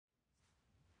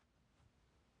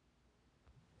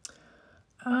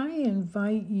I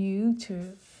invite you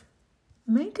to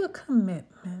make a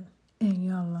commitment in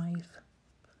your life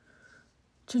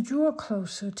to draw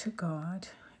closer to God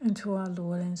and to our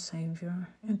Lord and Savior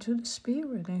and to the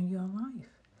Spirit in your life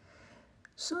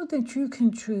so that you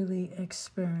can truly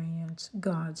experience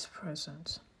God's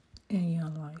presence in your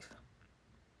life.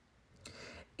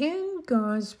 In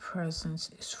God's presence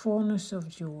is fullness of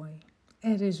joy.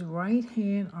 At his right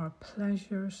hand are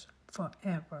pleasures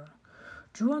forever.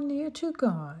 Draw near to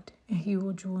God, and he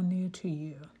will draw near to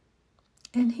you.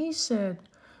 And he said,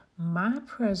 my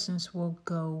presence will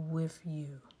go with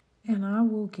you, and I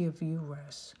will give you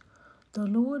rest. The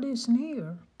Lord is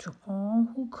near to all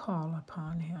who call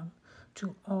upon him,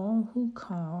 to all who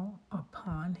call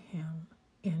upon him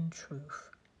in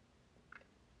truth.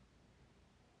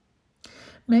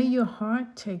 May your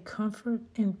heart take comfort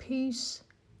and peace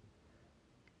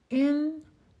in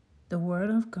the Word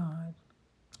of God,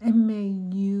 and may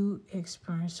you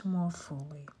experience more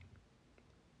fully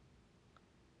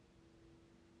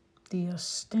the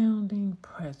astounding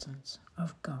presence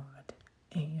of God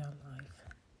in your life.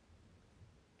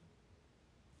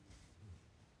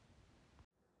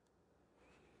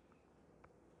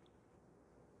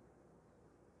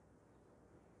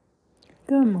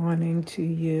 Good morning to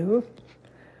you.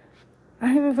 I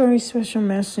have a very special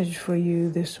message for you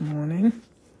this morning.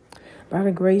 By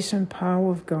the grace and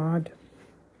power of God,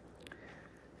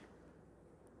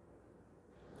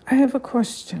 I have a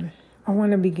question. I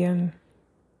want to begin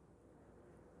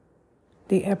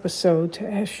the episode to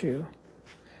ask you,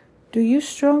 do you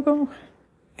struggle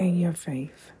in your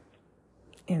faith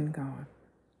in God?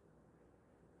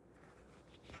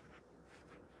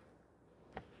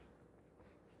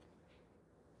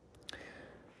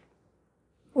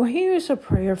 Well, here is a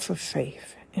prayer for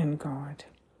faith in God.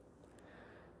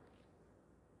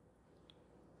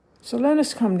 So let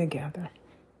us come together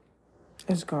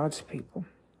as God's people.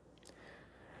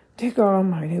 Dear God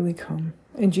Almighty, we come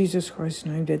in Jesus Christ's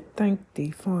name to thank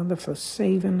Thee, Father, for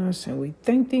saving us, and we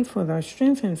thank Thee for Thy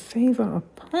strength and favor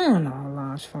upon our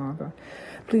lives, Father.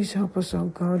 Please help us, oh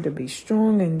God, to be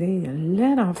strong in Thee, and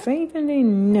let our faith in Thee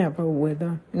never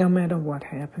wither, no matter what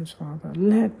happens, Father.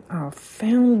 Let our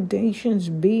foundations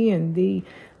be in Thee.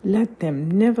 Let them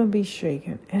never be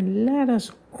shaken, and let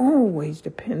us always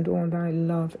depend on Thy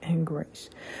love and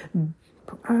grace.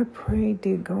 I pray,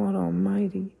 dear God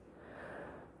Almighty,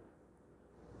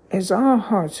 as our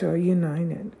hearts are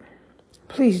united,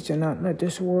 please do not let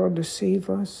this world deceive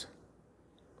us.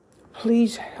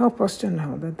 Please help us to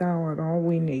know that Thou art all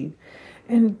we need.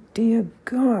 And dear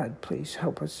God, please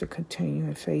help us to continue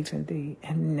in faith in Thee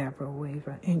and never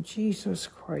waver. In Jesus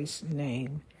Christ's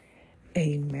name,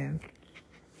 amen.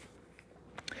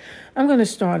 I'm going to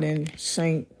start in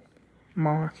St.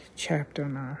 Mark chapter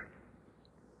 9,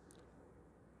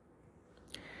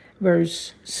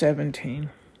 verse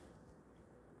 17.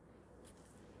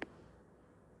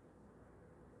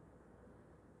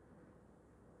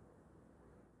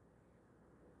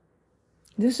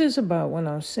 This is about when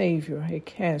our Savior had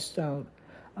cast out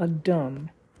a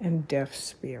dumb and deaf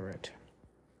spirit.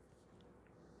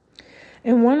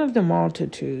 And one of the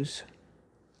multitudes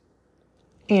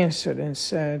answered and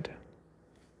said,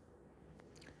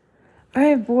 I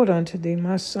have brought unto thee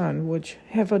my son, which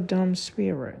have a dumb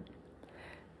spirit.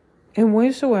 And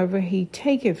wheresoever he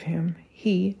taketh him,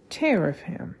 he teareth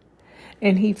him,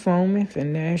 and he foameth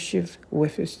and gnasheth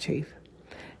with his teeth,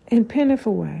 and penneth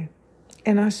away.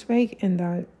 And I spake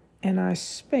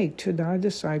to thy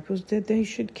disciples that they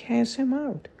should cast him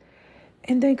out,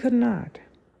 and they could not.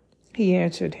 He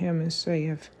answered him and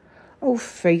saith, O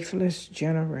faithless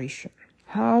generation,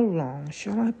 how long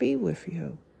shall I be with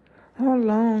you? How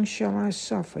long shall I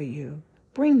suffer you?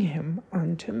 Bring him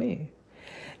unto me.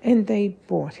 And they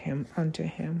brought him unto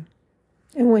him.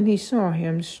 And when he saw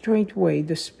him, straightway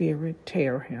the spirit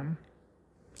tare him.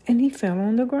 And he fell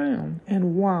on the ground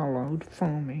and wallowed,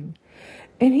 foaming.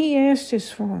 And he asked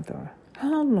his father,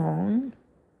 How long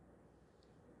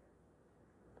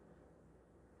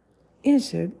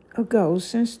is it ago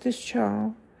since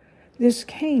this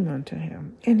came unto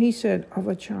him? And he said, Of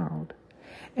a child.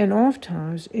 And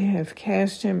ofttimes it hath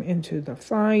cast him into the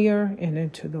fire and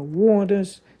into the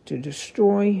waters to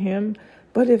destroy him.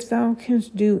 But if thou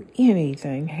canst do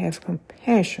anything, have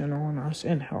compassion on us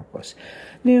and help us.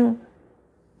 Now,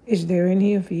 is there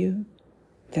any of you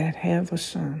that have a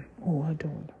son or a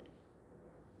daughter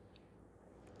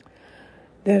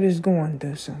that is going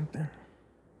through something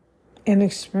and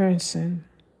experiencing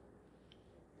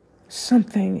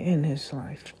something in his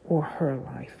life or her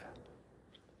life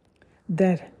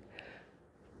that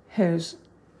has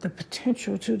the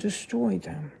potential to destroy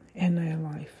them in their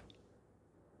life?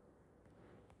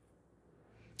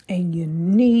 And you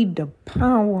need the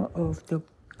power of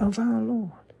our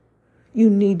Lord. You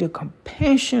need the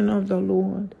compassion of the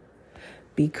Lord,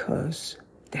 because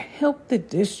the help that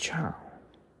this child,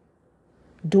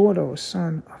 daughter or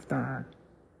son of thine,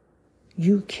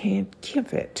 you can't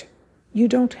give it. You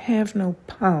don't have no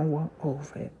power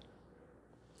over it.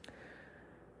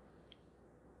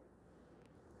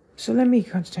 So let me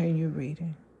continue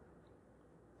reading.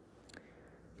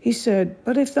 He said,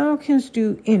 but if thou canst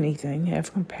do anything,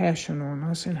 have compassion on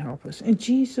us and help us. And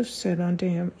Jesus said unto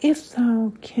him, if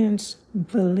thou canst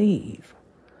believe,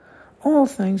 all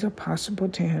things are possible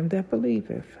to him that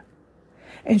believeth.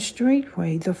 And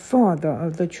straightway the father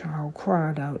of the child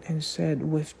cried out and said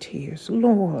with tears,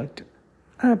 Lord,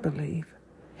 I believe,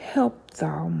 help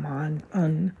thou mine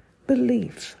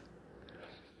unbelief.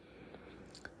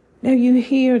 Now you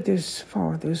hear this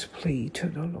father's plea to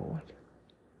the Lord.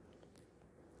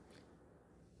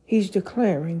 He's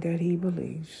declaring that he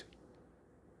believes.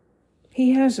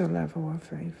 He has a level of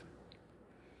faith.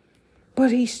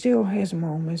 But he still has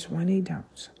moments when he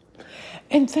doubts.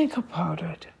 And think about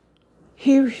it.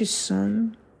 Here his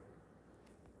son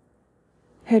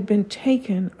had been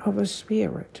taken of a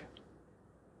spirit,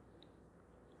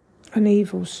 an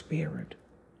evil spirit.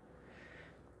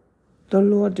 The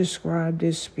Lord described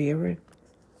this spirit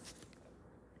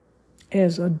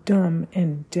as a dumb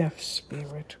and deaf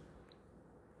spirit.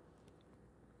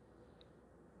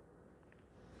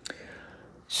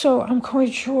 So I'm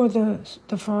quite sure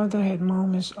the father had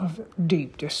moments of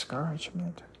deep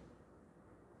discouragement.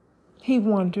 He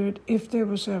wondered if there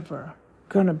was ever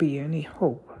going to be any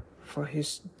hope for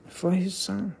his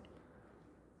son.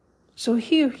 So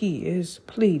here he is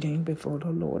pleading before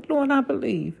the Lord. Lord, I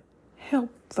believe.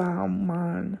 Help thou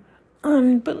mine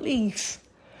unbelief.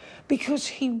 Because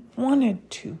he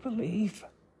wanted to believe.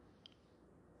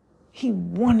 He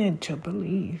wanted to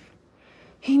believe.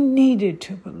 He needed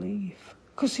to believe.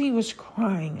 Because he was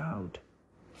crying out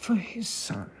for his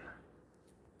son.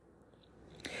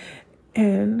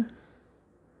 And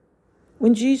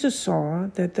when Jesus saw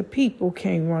that the people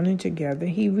came running together,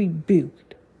 he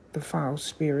rebuked the foul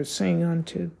spirit, saying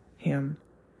unto him,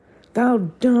 Thou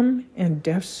dumb and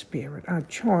deaf spirit, I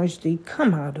charge thee,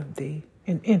 come out of thee,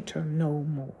 and enter no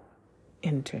more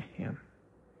into him.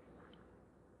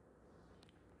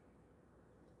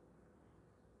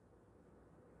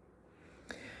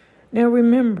 Now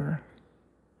remember,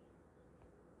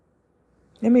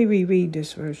 let me reread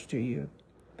this verse to you.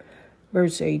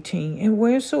 Verse 18, and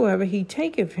wheresoever he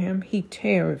taketh him, he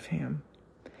teareth him.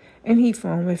 And he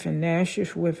foameth and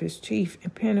gnasheth with his teeth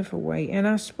and penneth away. And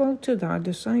I spoke to thy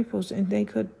disciples, and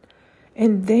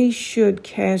they should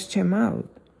cast him out,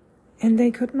 and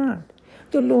they could not.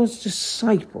 The Lord's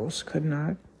disciples could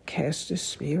not cast the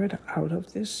spirit out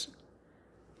of this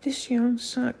young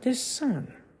son, this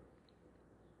son.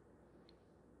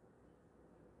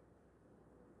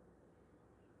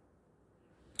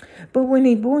 But when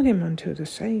he brought him unto the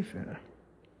Savior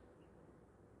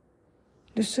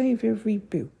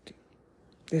rebuked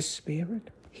this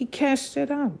spirit. He cast it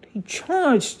out. He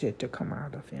charged it to come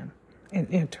out of him and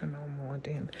enter no more into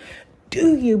him.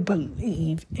 Do you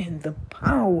believe in the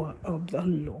power of the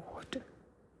Lord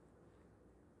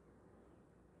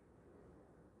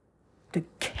to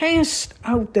cast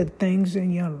out the things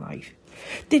in your life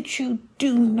that you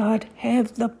do not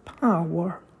have the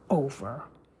power over?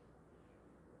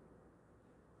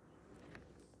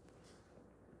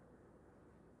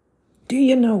 Do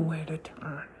you know where to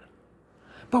turn?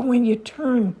 But when you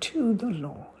turn to the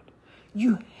Lord,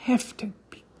 you have to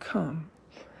become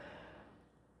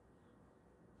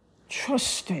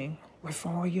trusting with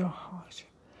all your heart,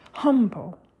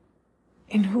 humble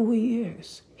in who he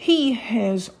is. He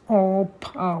has all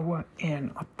power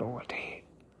and authority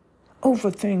over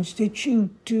things that you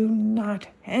do not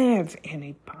have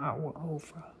any power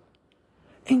over.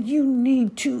 And you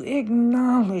need to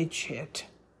acknowledge it.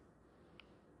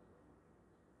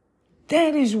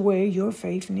 That is where your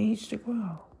faith needs to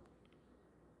grow.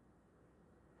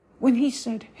 When he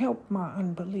said, help my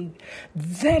unbelief,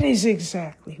 that is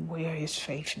exactly where his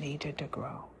faith needed to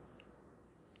grow.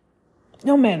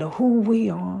 No matter who we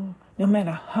are, no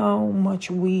matter how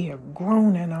much we have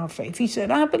grown in our faith, he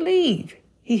said, I believe.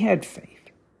 He had faith.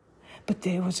 But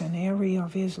there was an area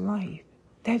of his life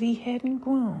that he hadn't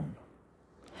grown,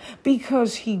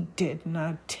 because he did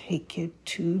not take it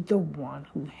to the one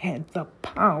who had the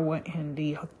power and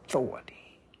the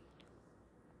authority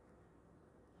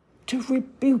to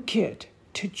rebuke it,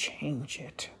 to change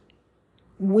it.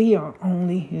 We are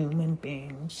only human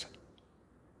beings,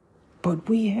 but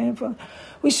we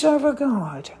serve a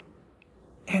God,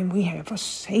 and we have a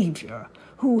Savior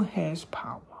who has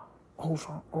power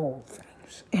over all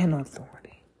things and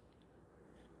authority.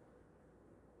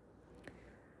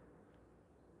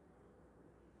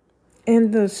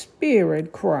 And the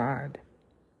Spirit cried,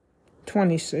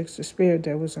 26, the Spirit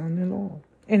that was on the Lord,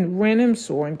 and rent him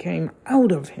sore and came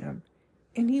out of him.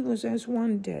 And he was as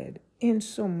one dead,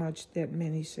 insomuch that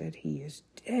many said, he is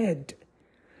dead.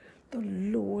 The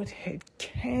Lord had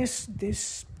cast this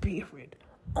spirit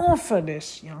off of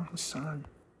this young son,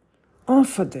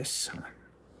 off of this son.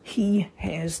 He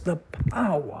has the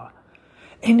power.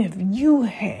 And if you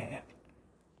have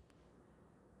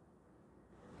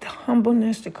the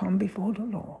humbleness to come before the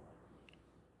Lord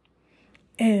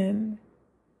and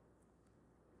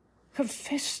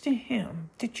confess to him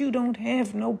that you don't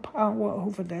have no power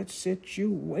over that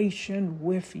situation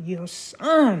with your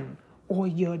son or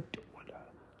your daughter,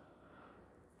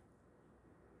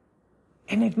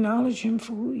 and acknowledge him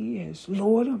for who he is,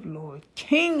 Lord of lords,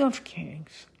 King of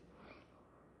kings.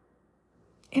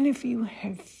 And if you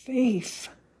have faith,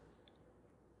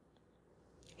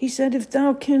 he said, if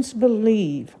thou canst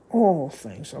believe, all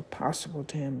things are possible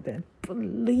to him that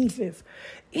believeth.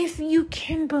 If you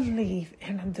can believe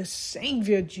in the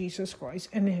Savior Jesus Christ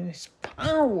and in his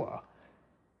power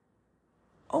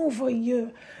over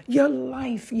your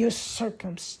life, your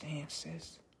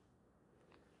circumstances,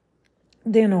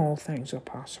 then all things are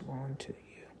possible unto you.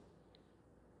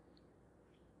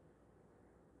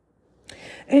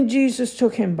 And Jesus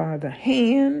took him by the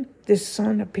hand. This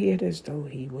son appeared as though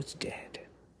he was dead.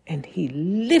 And he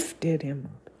lifted him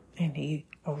up, and he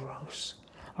arose.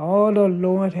 Oh, the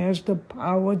Lord has the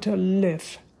power to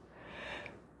lift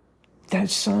that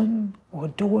son or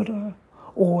daughter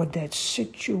or that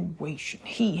situation.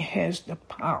 He has the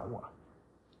power.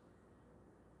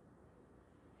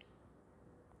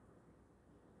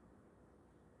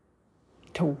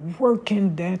 To work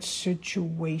in that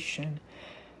situation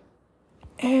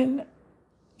and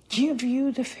give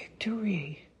you the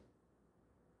victory.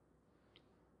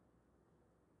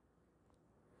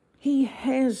 He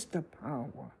has the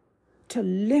power to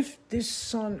lift this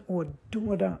son or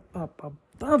daughter up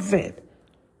above it.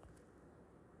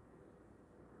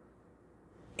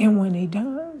 And when he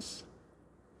does,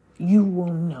 you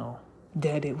will know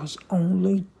that it was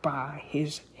only by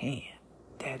his hand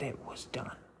that it was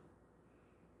done.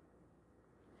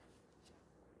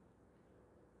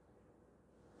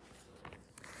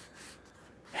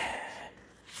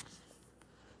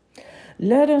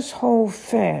 Let us hold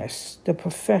fast the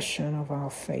profession of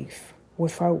our faith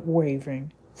without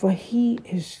wavering, for he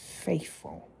is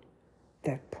faithful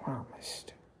that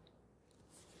promised.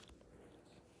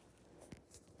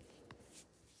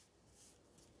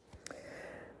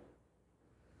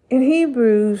 In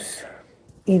Hebrews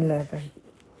 11,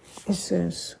 it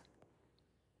says,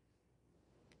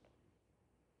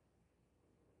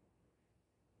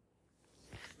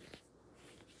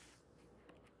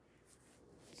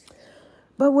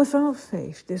 but without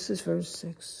faith, this is verse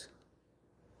 6,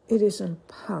 it is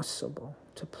impossible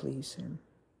to please him.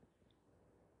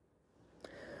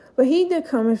 But he that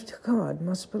cometh to God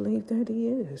must believe that he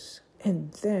is,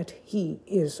 and that he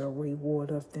is a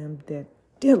reward of them that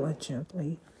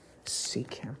diligently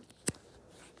seek him.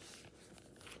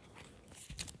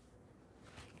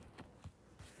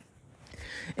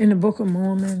 In the Book of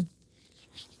Mormon,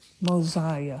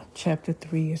 Mosiah, chapter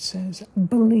 3, it says,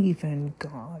 believe in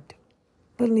God.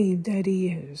 Believe that he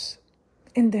is,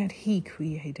 and that he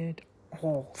created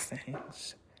all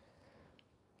things,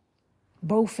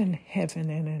 both in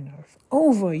heaven and in earth,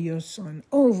 over your son,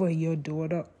 over your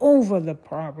daughter, over the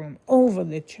problem, over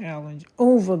the challenge,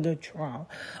 over the trial,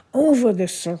 over the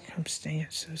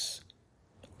circumstances,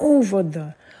 over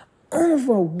the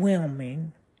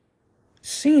overwhelming,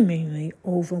 seemingly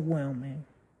overwhelming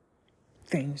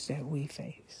things that we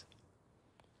face.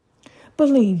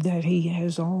 Believe that he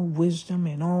has all wisdom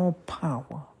and all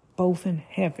power, both in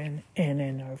heaven and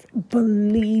in earth.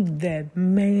 Believe that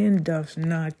man does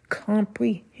not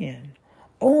comprehend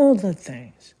all the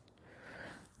things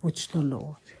which the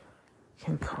Lord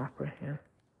can comprehend.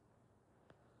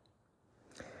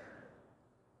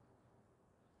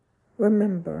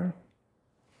 Remember,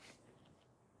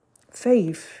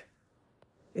 faith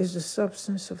is the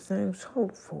substance of things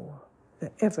hoped for,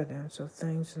 the evidence of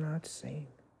things not seen.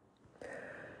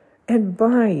 And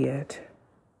by it,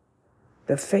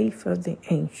 the faith of the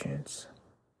ancients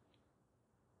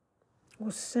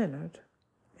was centered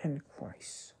in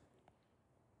Christ.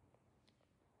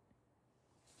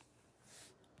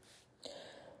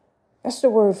 That's the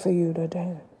word for you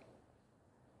today.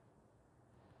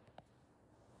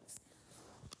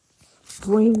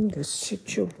 Bring the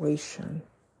situation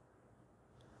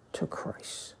to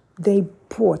Christ. They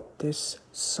brought this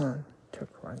son to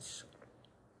Christ.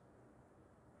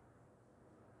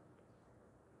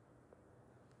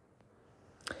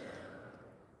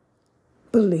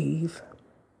 Believe.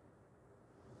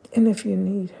 And if you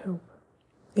need help,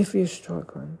 if you're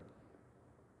struggling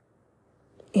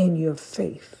in your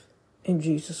faith in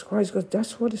Jesus Christ, because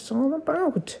that's what it's all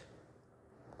about.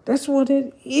 That's what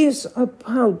it is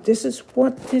about. This is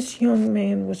what this young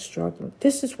man was struggling.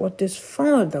 This is what this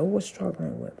father was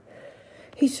struggling with.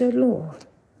 He said, Lord,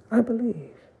 I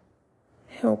believe.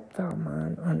 Help thou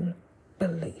mine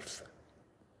unbelief.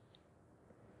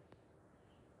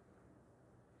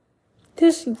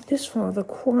 This father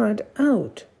cried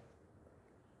out.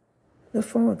 The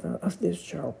father of this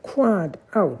child cried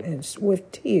out and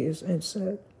with tears and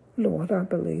said, Lord, I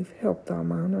believe. Help thou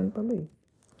mine unbelief.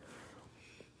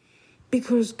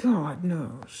 Because God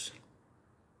knows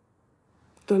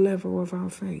the level of our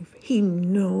faith. He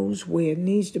knows where it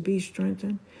needs to be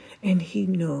strengthened, and he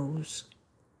knows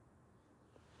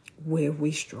where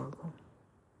we struggle.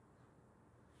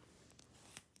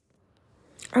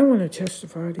 I want to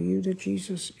testify to you that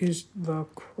Jesus is the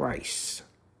Christ.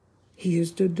 He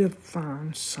is the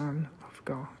divine Son of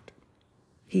God.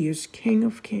 He is King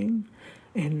of kings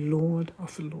and Lord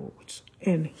of lords,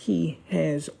 and he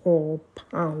has all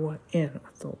power and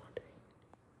authority.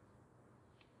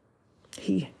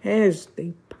 He has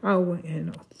the power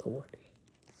and authority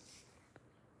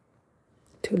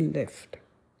to lift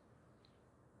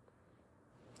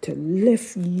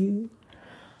you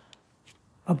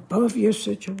above your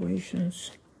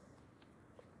situations,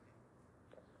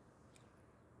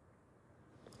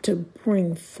 to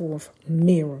bring forth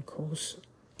miracles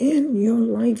in your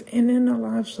life and in the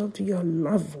lives of your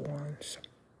loved ones.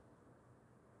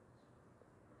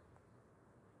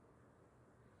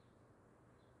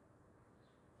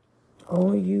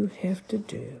 All you have to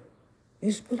do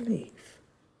is believe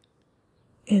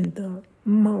in the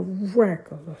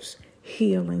miraculous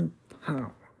healing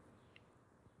power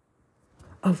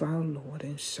of our Lord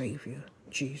and Savior,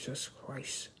 Jesus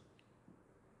Christ.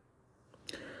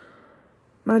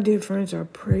 My dear friends, I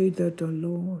pray that the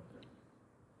Lord,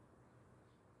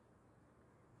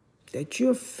 that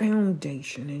your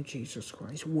foundation in Jesus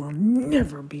Christ will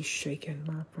never be shaken,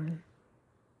 my friend.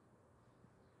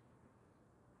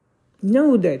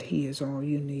 Know that he is all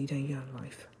you need in your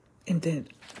life. And that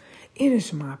it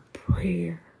is my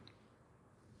prayer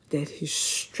that his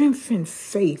strength and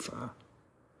favor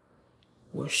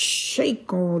will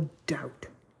shake all doubt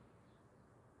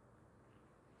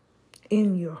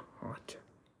in your heart.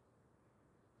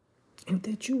 And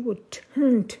that you will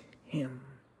turn to him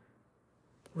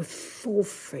with full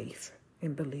faith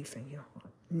and belief in your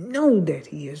heart. Know that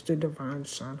he is the divine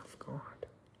Son of God.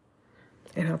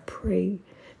 And I pray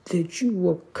that you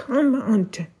will come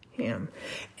unto him,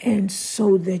 and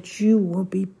so that you will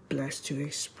be blessed to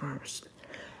experience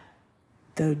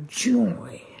the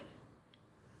joy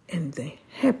and the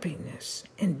happiness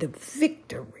and the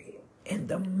victory and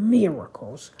the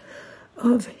miracles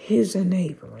of his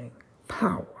enabling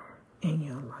power in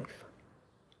your life.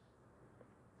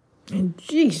 In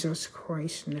Jesus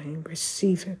Christ's name,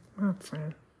 receive it, my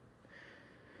friend.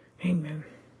 Amen.